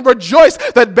I can rejoice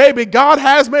that, baby, God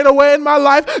has made a way in my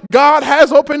life. God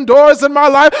has opened doors in my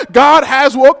life. God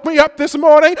has woke me up this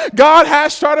morning. God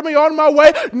has started me on my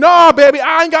way. No, baby,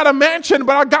 I ain't got a mansion,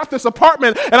 but I got this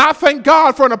apartment, and I thank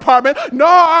God for an apartment. No,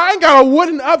 I ain't got a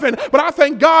wooden oven, but I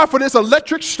thank God for this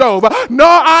electric stove. No,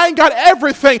 I ain't got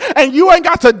everything, and you ain't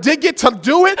got to dig it to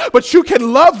do it, but you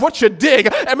can love what you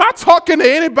dig. Am I talking to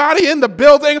anybody in the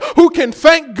building who can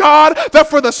thank God that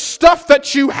for the stuff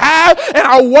that you have? And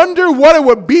I wonder what it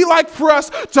would be like for us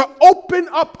to open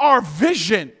up our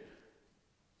vision.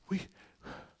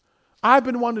 I've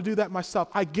been wanting to do that myself.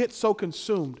 I get so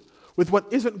consumed with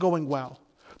what isn't going well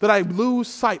that I lose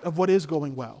sight of what is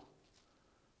going well.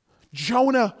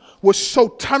 Jonah was so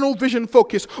tunnel vision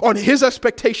focused on his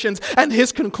expectations and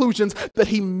his conclusions that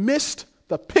he missed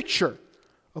the picture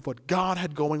of what God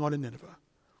had going on in Nineveh.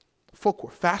 Folk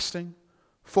were fasting.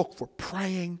 Folk were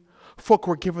praying. Folk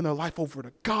were giving their life over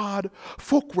to God.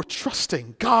 Folk were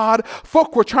trusting God.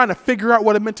 Folk were trying to figure out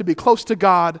what it meant to be close to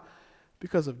God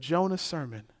because of Jonah's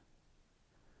sermon.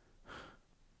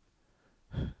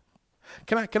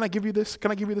 Can I give you this?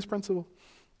 Can I give you this principle?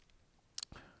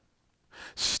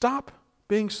 Stop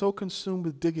being so consumed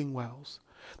with digging wells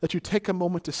that you take a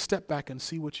moment to step back and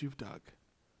see what you've dug.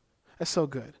 That's so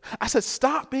good. I said,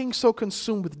 stop being so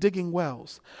consumed with digging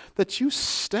wells that you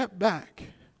step back.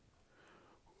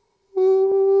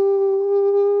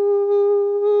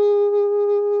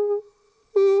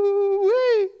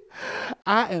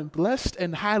 I am blessed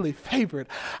and highly favored.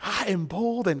 I am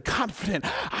bold and confident.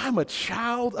 I'm a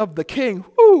child of the King.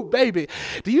 Woo, baby.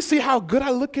 Do you see how good I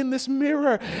look in this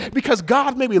mirror? Because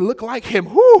God made me look like him.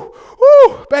 Woo,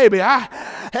 woo, baby.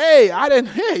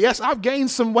 Yes, I've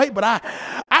gained some weight, but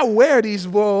I wear these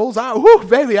wolves.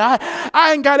 Baby,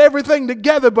 I ain't got everything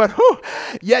together, but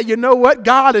yeah, you know what?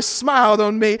 God has smiled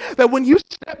on me that when you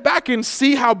step back and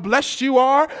see how blessed you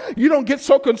are, you don't get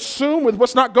so consumed with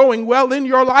what's not going well in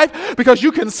your life, because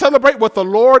you can celebrate what the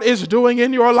Lord is doing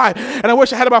in your life. And I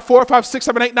wish I had about 4, 5, 6,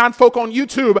 7, 8, 9 folk on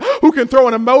YouTube who can throw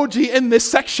an emoji in this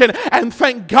section and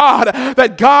thank God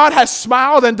that God has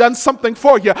smiled and done something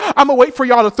for you. I'm going to wait for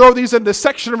y'all to throw these in this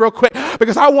section real quick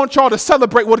because I want y'all to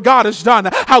celebrate what God has done,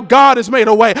 how God has made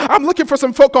a way. I'm looking for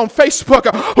some folk on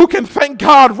Facebook who can thank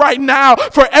God right now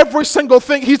for every single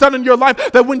thing he's done in your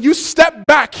life, that when you step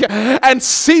back and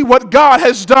see what God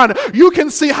has done, you can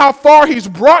see how far he's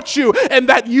brought you and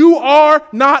that you are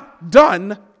not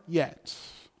done yet.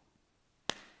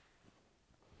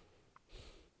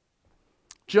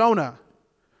 Jonah,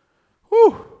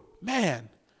 man,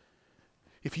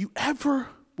 if you ever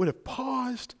would have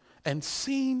paused and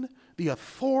seen the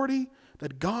authority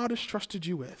that God has trusted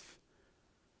you with,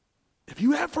 if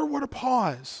you ever were to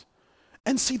pause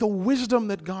and see the wisdom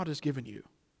that God has given you,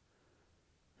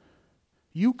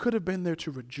 you could have been there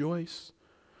to rejoice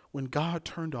when God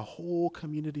turned a whole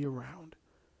community around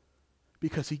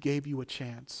because he gave you a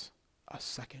chance a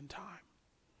second time.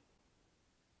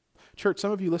 Church,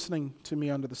 some of you listening to me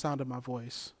under the sound of my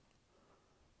voice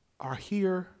are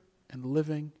here and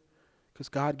living because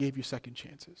God gave you second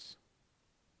chances.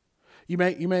 You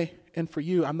may, and for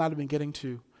you, I'm not even getting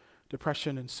to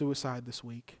depression and suicide this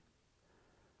week.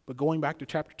 But going back to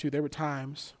chapter 2, there were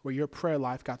times where your prayer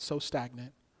life got so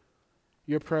stagnant,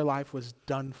 your prayer life was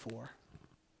done for.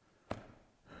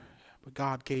 But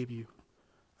God gave you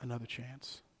another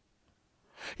chance.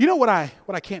 You know what I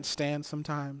can't stand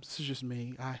sometimes? This is just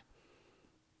me.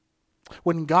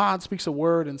 When God speaks a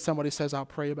word and somebody says, I'll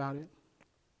pray about it.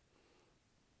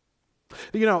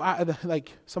 You know,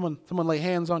 like someone lay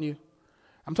hands on you.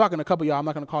 I'm talking to a couple of y'all. I'm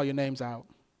not going to call your names out.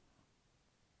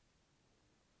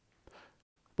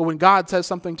 But when God says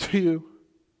something to you,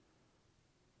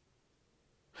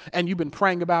 and you've been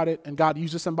praying about it, and God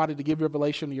uses somebody to give you a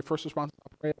revelation, and your first response is,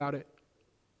 I'll pray about it.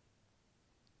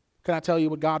 Can I tell you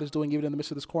what God is doing even in the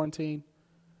midst of this quarantine?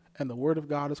 And the word of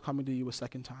God is coming to you a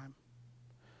second time.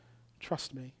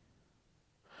 Trust me.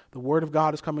 The word of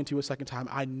God is coming to you a second time.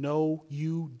 I know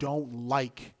you don't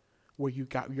like where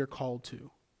you're called to.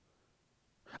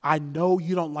 I know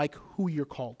you don't like who you're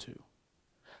called to.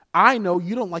 I know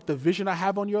you don't like the vision I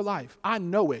have on your life. I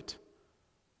know it.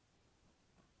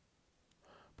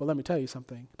 But let me tell you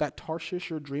something. That Tarshish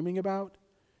you're dreaming about,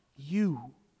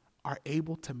 you are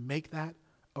able to make that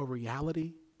a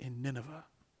reality in Nineveh.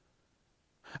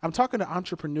 I'm talking to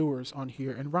entrepreneurs on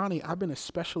here, and Ronnie, I've been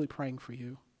especially praying for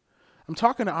you. I'm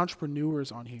talking to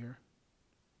entrepreneurs on here.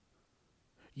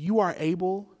 You are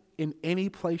able, in any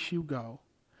place you go,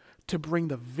 to bring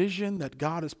the vision that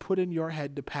God has put in your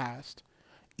head to pass,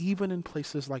 even in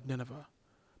places like Nineveh.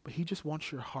 But he just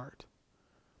wants your heart.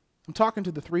 I'm talking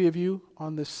to the three of you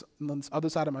on this other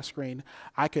side of my screen.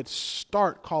 I could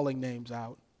start calling names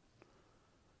out,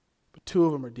 but two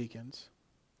of them are deacons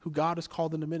who God has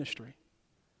called into ministry.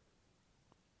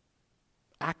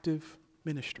 Active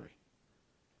ministry.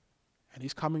 And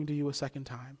he's coming to you a second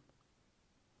time.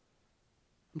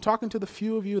 I'm talking to the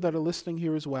few of you that are listening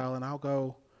here as well, and I'll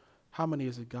go, how many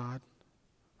is it, God?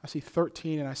 I see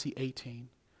 13 and I see 18.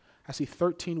 I see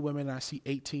 13 women and I see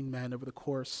 18 men over the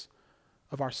course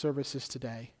of our services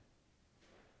today.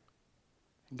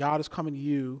 And God is coming to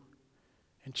you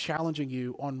and challenging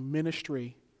you on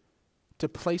ministry to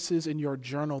places in your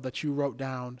journal that you wrote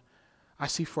down. I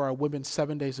see for our women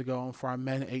 7 days ago and for our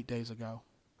men 8 days ago.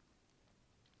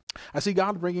 I see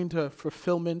God bringing to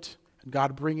fulfillment and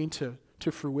God bringing to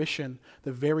fruition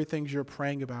the very things you're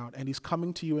praying about. And he's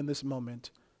coming to you in this moment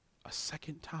a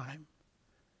second time.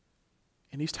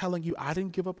 And he's telling you, I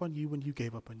didn't give up on you when you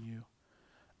gave up on you.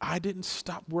 I didn't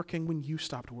stop working when you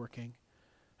stopped working.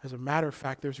 As a matter of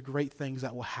fact, there's great things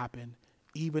that will happen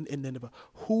even in Nineveh.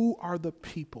 Who are the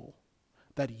people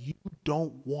that you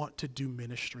don't want to do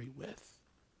ministry with?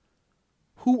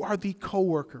 Who are the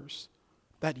coworkers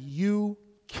that you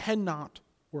cannot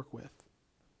work with?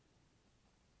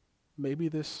 Maybe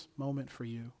this moment for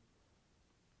you,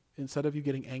 instead of you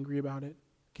getting angry about it,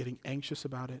 getting anxious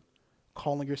about it,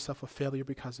 calling yourself a failure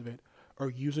because of it, or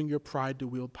using your pride to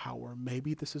wield power,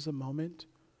 maybe this is a moment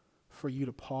for you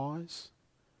to pause,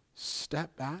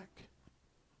 step back,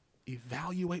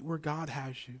 evaluate where God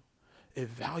has you,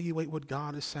 evaluate what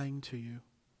God is saying to you,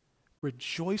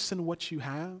 rejoice in what you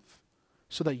have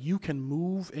so that you can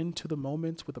move into the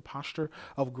moments with a posture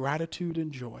of gratitude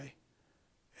and joy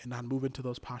and not move into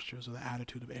those postures with the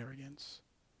attitude of arrogance.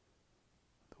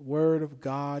 The word of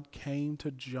God came to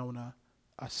Jonah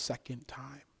a second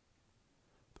time.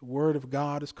 The word of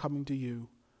God is coming to you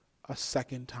a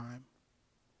second time.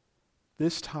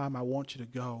 This time I want you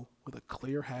to go with a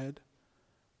clear head,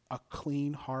 a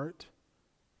clean heart,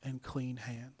 and clean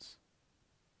hands.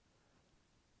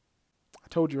 I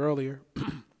told you earlier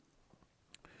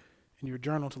in your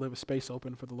journal to leave a space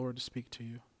open for the Lord to speak to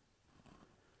you.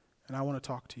 And I want to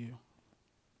talk to you.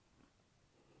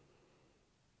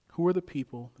 Who are the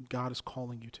people that God is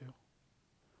calling you to?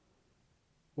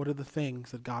 What are the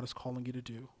things that God is calling you to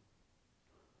do?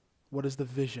 What is the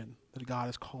vision that God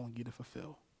is calling you to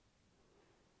fulfill?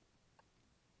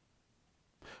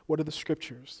 What are the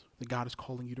scriptures that God is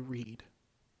calling you to read?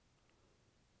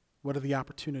 What are the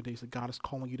opportunities that God is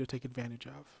calling you to take advantage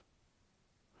of?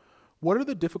 What are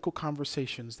the difficult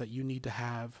conversations that you need to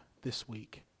have this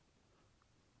week?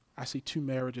 I see 2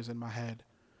 marriages in my head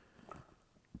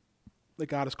that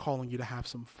God is calling you to have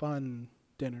some fun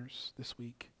dinners this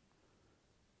week.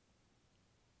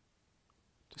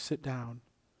 To sit down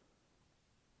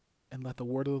and let the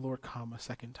word of the Lord come a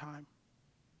second time.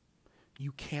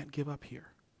 You can't give up here.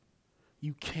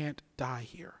 You can't die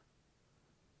here.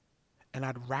 And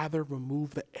I'd rather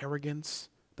remove the arrogance,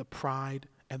 the pride,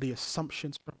 and the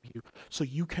assumptions from you so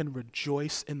you can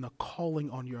rejoice in the calling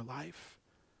on your life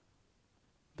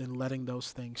than letting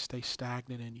those things stay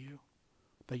stagnant in you,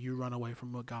 that you run away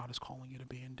from what God is calling you to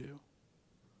be and do.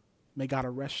 May God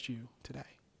arrest you today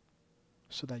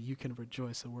so that you can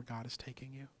rejoice in where God is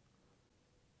taking you.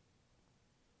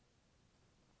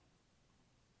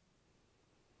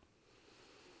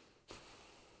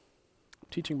 I'm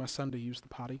teaching my son to use the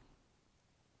potty,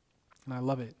 and I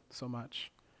love it so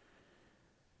much.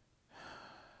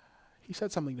 He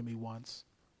said something to me once.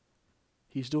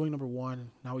 He's doing number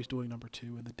 1, now he's doing number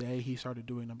 2. And the day he started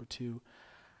doing number 2,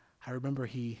 I remember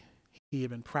he had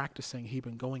been practicing. He'd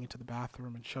been going into the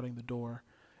bathroom and shutting the door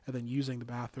and then using the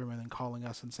bathroom and then calling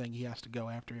us and saying he has to go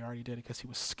after he already did it because he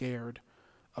was scared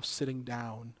of sitting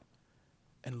down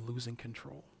and losing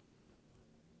control.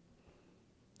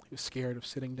 He was scared of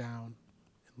sitting down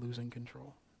and losing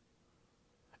control.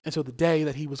 And so the day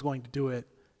that he was going to do it,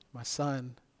 my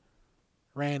son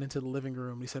ran into the living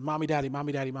room. He said, Mommy, Daddy,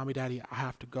 Mommy, Daddy, Mommy, Daddy, I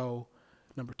have to go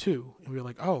number 2. And we were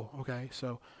like, oh, okay.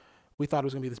 So we thought it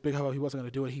was going to be this big hug. He wasn't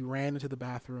going to do it. He ran into the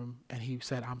bathroom and he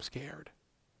said, I'm scared.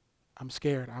 I'm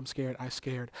scared. I'm scared. I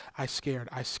scared. I scared.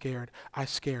 I scared. I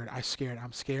scared. I scared.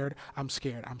 I'm scared. I'm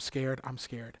scared. I'm scared. I'm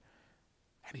scared.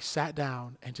 And he sat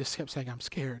down and just kept saying, I'm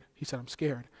scared. He said, I'm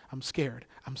scared. I'm scared.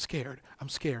 I'm scared. I'm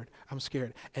scared. I'm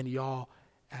scared.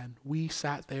 And we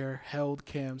sat there, held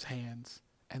Cam's hands,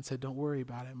 and said, don't worry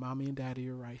about it. Mommy and Daddy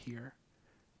are right here.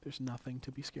 There's nothing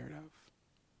to be scared of.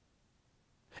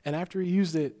 And after he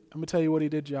used it, I'm going to tell you what he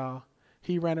did, y'all.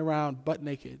 He ran around butt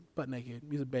naked.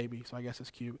 He's a baby, so I guess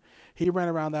it's cute. He ran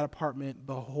around that apartment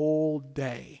the whole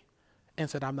day and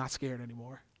said, I'm not scared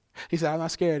anymore. He said, I'm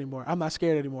not scared anymore. I'm not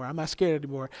scared anymore. I'm not scared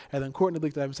anymore. And then Courtney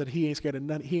looked at him and said, he ain't scared of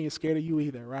none. He ain't scared of you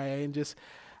either, right? And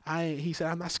he said,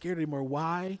 I'm not scared anymore.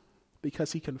 Why?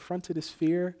 Because he confronted his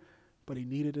fear, but he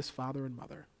needed his father and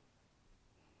mother.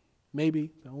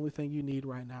 Maybe the only thing you need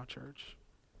right now, church,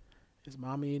 is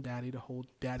Mommy and Daddy to hold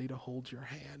your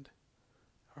hand,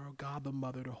 or God the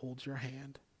Mother to hold your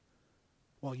hand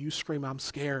while you scream, I'm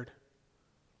scared.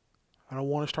 I don't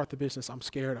want to start the business. I'm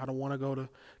scared. I don't want to go to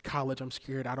college. I'm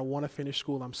scared. I don't want to finish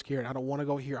school. I'm scared. I don't want to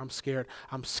go here. I'm scared.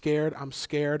 I'm scared. I'm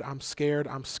scared. I'm scared.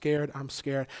 I'm scared. I'm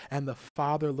scared. And the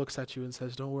Father looks at you and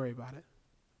says, don't worry about it,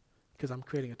 because I'm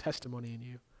creating a testimony in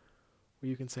you where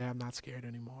you can say, I'm not scared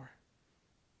anymore.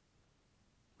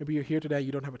 Maybe you're here today,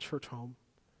 you don't have a church home,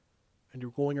 and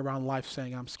you're going around life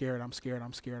saying, I'm scared, I'm scared,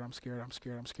 I'm scared, I'm scared, I'm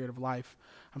scared, I'm scared of life.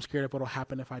 I'm scared of what will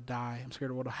happen if I die. I'm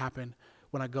scared of what will happen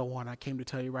when I go on. I came to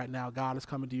tell you right now, God is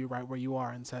coming to you right where you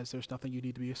are and says, there's nothing you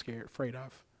need to be afraid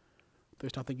of.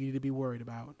 There's nothing you need to be worried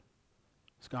about.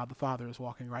 Because God the Father is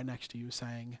walking right next to you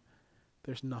saying,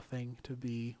 there's nothing to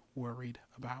be worried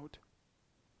about.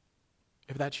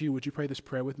 If that's you, would you pray this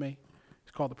prayer with me?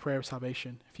 It's called the prayer of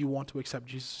salvation. If you want to accept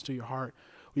Jesus to your heart,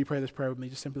 will you pray this prayer with me?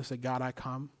 Just simply say, God, I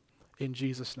come in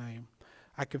Jesus' name.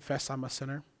 I confess I'm a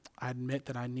sinner. I admit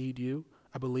that I need you.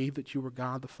 I believe that you are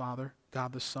God the Father,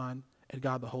 God the Son, and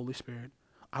God the Holy Spirit.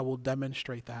 I will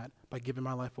demonstrate that by giving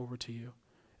my life over to you.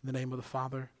 In the name of the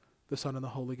Father, the Son, and the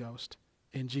Holy Ghost.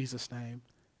 In Jesus' name,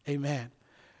 amen.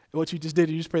 What you just did,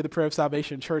 you just prayed the prayer of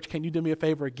salvation. Church, can you do me a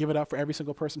favor? Give it up for every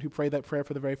single person who prayed that prayer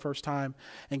for the very first time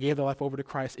and gave their life over to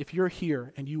Christ. If you're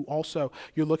here and you're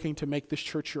looking to make this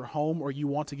church your home, or you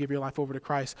want to give your life over to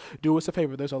Christ, do us a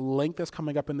favor. There's a link that's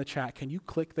coming up in the chat. Can you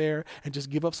click there and just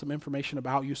give us some information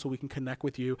about you so we can connect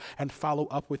with you and follow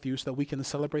up with you so that we can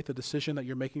celebrate the decision that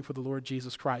you're making for the Lord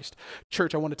Jesus Christ?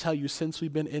 Church, I want to tell you, since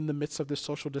we've been in the midst of this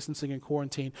social distancing and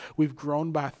quarantine, we've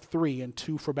grown by 3 and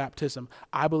 2 for baptism.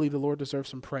 I believe the Lord deserves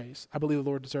some praise. I believe the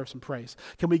Lord deserves some praise.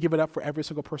 Can we give it up for every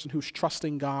single person who's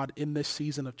trusting God in this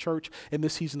season of church, in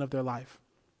this season of their life?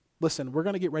 Listen, we're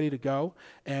going to get ready to go,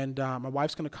 and my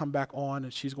wife's going to come back on,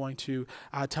 and she's going to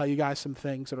tell you guys some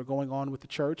things that are going on with the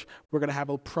church. We're going to have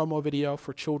a promo video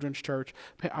for Children's Church.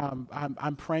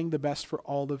 I'm praying the best for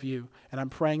all of you, and I'm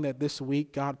praying that this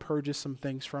week God purges some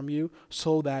things from you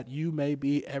so that you may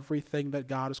be everything that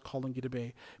God is calling you to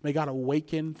be. May God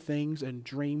awaken things and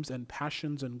dreams and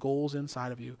passions and goals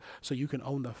inside of you so you can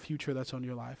own the future that's on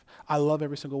your life. I love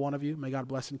every single one of you. May God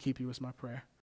bless and keep you is my prayer.